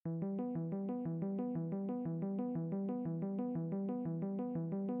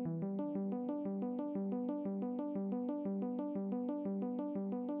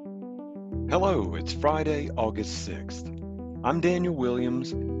Hello, it's Friday, August 6th. I'm Daniel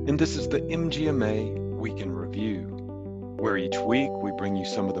Williams, and this is the MGMA Week in Review, where each week we bring you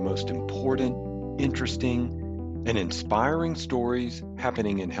some of the most important, interesting, and inspiring stories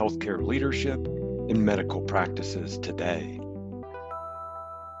happening in healthcare leadership and medical practices today.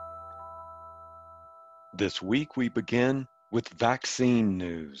 This week we begin with vaccine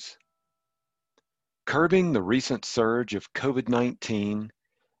news. Curbing the recent surge of COVID-19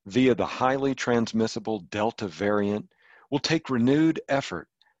 via the highly transmissible Delta variant will take renewed effort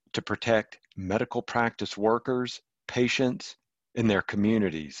to protect medical practice workers, patients, and their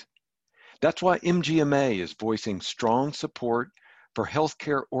communities. That's why MGMA is voicing strong support for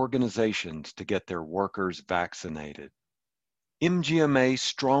healthcare organizations to get their workers vaccinated. MGMA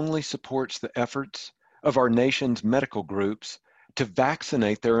strongly supports the efforts of our nation's medical groups to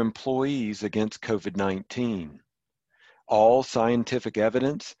vaccinate their employees against COVID-19. All scientific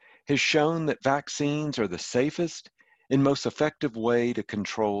evidence has shown that vaccines are the safest and most effective way to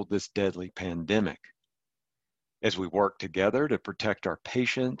control this deadly pandemic. As we work together to protect our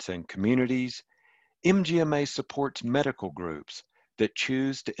patients and communities, MGMA supports medical groups that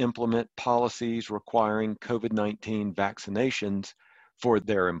choose to implement policies requiring COVID-19 vaccinations for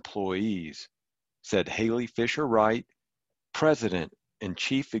their employees, said Haley Fisher-Wright, President and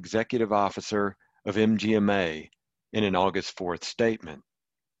Chief Executive Officer of MGMA, in an August 4th statement.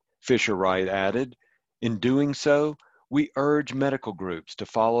 Fisher-Wright added, "In doing so, we urge medical groups to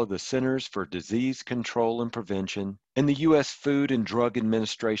follow the Centers for Disease Control and Prevention and the U.S. Food and Drug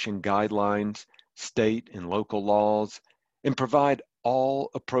Administration guidelines, state and local laws, and provide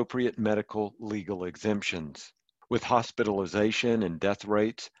all appropriate medical legal exemptions. With hospitalization and death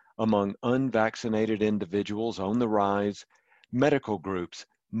rates among unvaccinated individuals on the rise, medical groups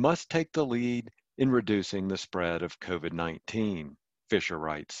must take the lead in reducing the spread of COVID-19,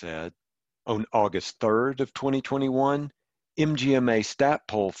 Fisher-Wright said. On August 3rd of 2021, MGMA Stat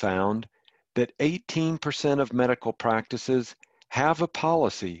Poll found that 18% of medical practices have a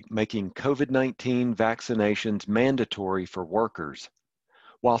policy making COVID-19 vaccinations mandatory for workers,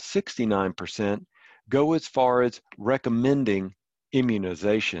 while 69% go as far as recommending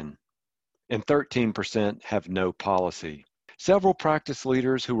immunization, and 13% have no policy. Several practice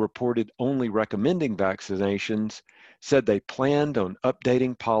leaders who reported only recommending vaccinations said they planned on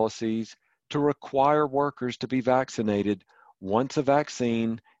updating policies to require workers to be vaccinated once a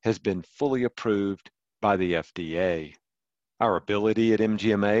vaccine has been fully approved by the FDA. Our ability at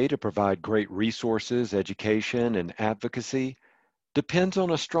MGMA to provide great resources, education, and advocacy depends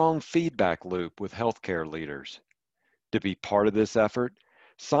on a strong feedback loop with healthcare leaders. To be part of this effort,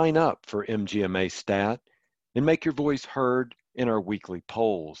 sign up for MGMA Stat and make your voice heard in our weekly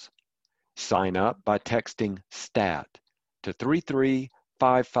polls. Sign up by texting STAT to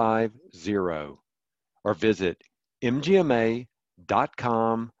 33550 or visit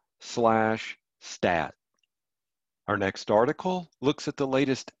mgma.com/stat. Our next article looks at the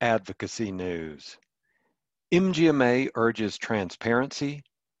latest advocacy news. MGMA urges transparency,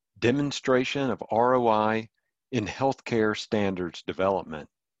 demonstration of ROI in healthcare standards development.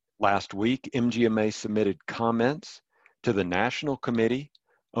 Last week, MGMA submitted comments to the National Committee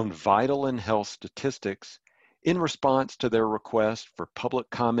on Vital and Health Statistics in response to their request for public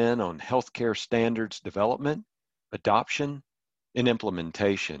comment on healthcare standards development, adoption, and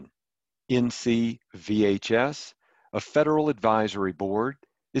implementation. NCVHS, a federal advisory board,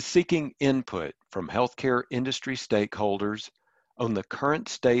 is seeking input from healthcare industry stakeholders on the current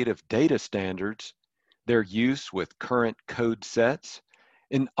state of data standards, their use with current code sets,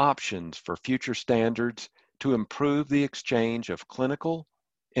 and options for future standards to improve the exchange of clinical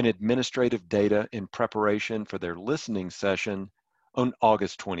and administrative data in preparation for their listening session on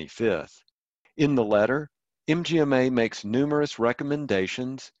August 25th. In the letter, MGMA makes numerous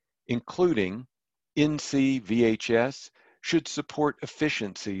recommendations, including NCVHS should support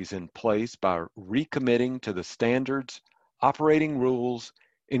efficiencies in place by recommitting to the standards, operating rules,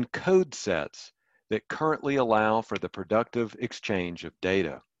 and code sets that currently allow for the productive exchange of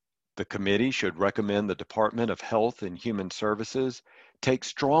data. The committee should recommend the Department of Health and Human Services take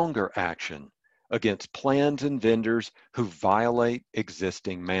stronger action against plans and vendors who violate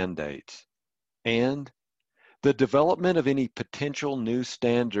existing mandates. And the development of any potential new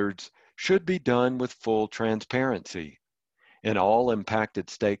standards should be done with full transparency, and all impacted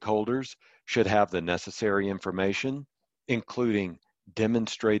stakeholders should have the necessary information, including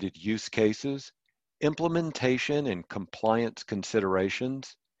demonstrated use cases, implementation and compliance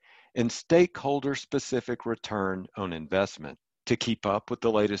considerations, and stakeholder-specific return on investment. To keep up with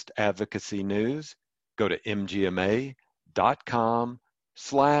the latest advocacy news, go to mgma.com/advocacy.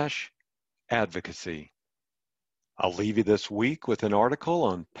 advocacy. I'll leave you this week with an article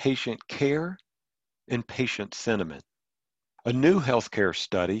on patient care and patient sentiment. A new healthcare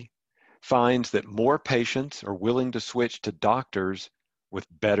study finds that more patients are willing to switch to doctors with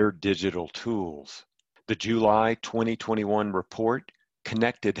better digital tools. The July 2021 report,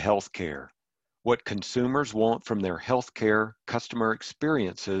 Connected Healthcare: What Consumers Want from Their Healthcare Customer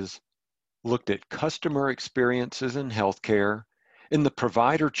Experiences, looked at customer experiences in healthcare and the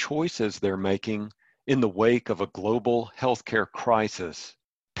provider choices they're making in the wake of a global healthcare crisis.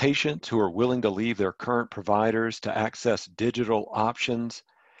 Patients who are willing to leave their current providers to access digital options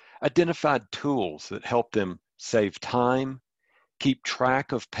identified tools that help them save time, keep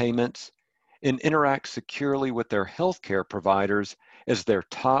track of payments, and interact securely with their healthcare providers as their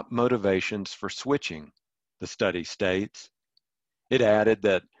top motivations for switching, the study states. It added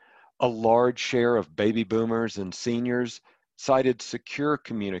that a large share of baby boomers and seniors cited secure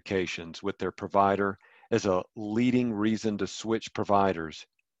communications with their provider as a leading reason to switch providers,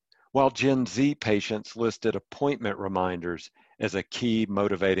 while Gen Z patients listed appointment reminders as a key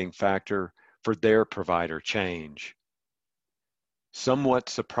motivating factor for their provider change. Somewhat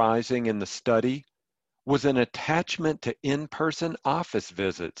surprising in the study was an attachment to in-person office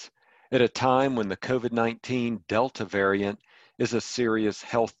visits at a time when the COVID-19 Delta variant is a serious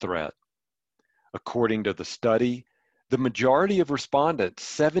health threat. According to the study, the majority of respondents,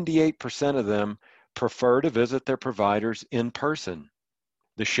 78% of them, prefer to visit their providers in person.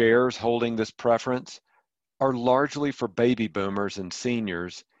 The shares holding this preference are largely for baby boomers and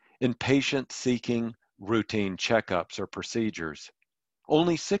seniors and patients seeking routine checkups or procedures.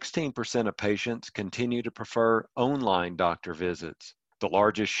 Only 16% of patients continue to prefer online doctor visits. The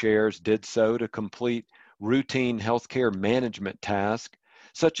largest shares did so to complete routine healthcare management tasks,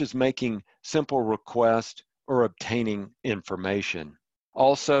 such as making simple requests or obtaining information.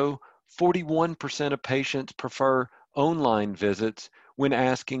 Also, 41% of patients prefer online visits when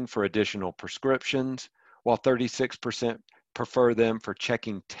asking for additional prescriptions, while 36% prefer them for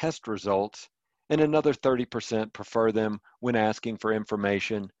checking test results, and another 30% prefer them when asking for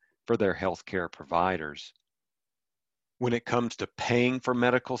information for their healthcare providers. When it comes to paying for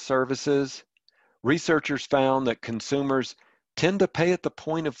medical services, researchers found that consumers tend to pay at the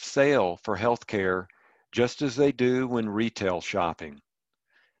point of sale for healthcare just as they do when retail shopping.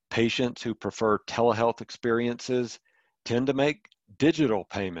 Patients who prefer telehealth experiences tend to make digital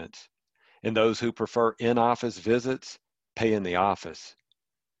payments, and those who prefer in-office visits pay in the office.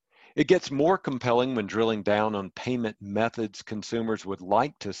 It gets more compelling when drilling down on payment methods consumers would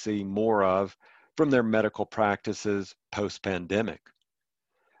like to see more of from their medical practices post-pandemic.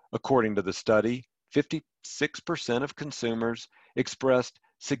 According to the study, 56% of consumers expressed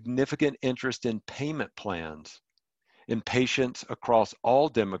significant interest in payment plans, and patients across all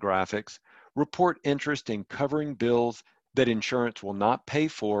demographics report interest in covering bills that insurance will not pay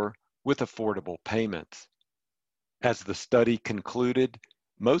for with affordable payments. As the study concluded,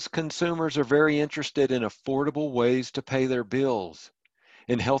 most consumers are very interested in affordable ways to pay their bills,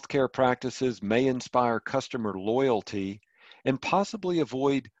 and healthcare practices may inspire customer loyalty and possibly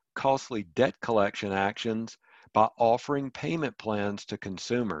avoid costly debt collection actions by offering payment plans to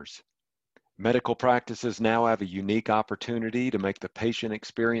consumers. Medical practices now have a unique opportunity to make the patient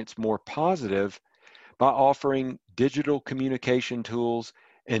experience more positive by offering digital communication tools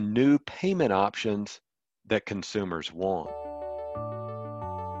and new payment options that consumers want.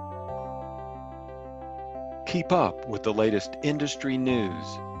 Keep up with the latest industry news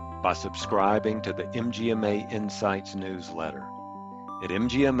by subscribing to the MGMA Insights newsletter at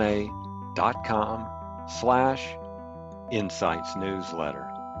mgma.com/insights newsletter.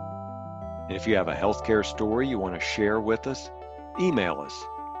 And if you have a healthcare story you want to share with us, email us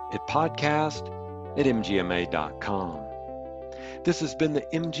at podcast@mgma.com. This has been the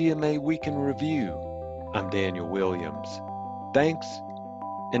MGMA Week in Review. I'm Daniel Williams. Thanks,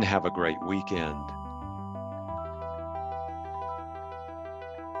 and have a great weekend.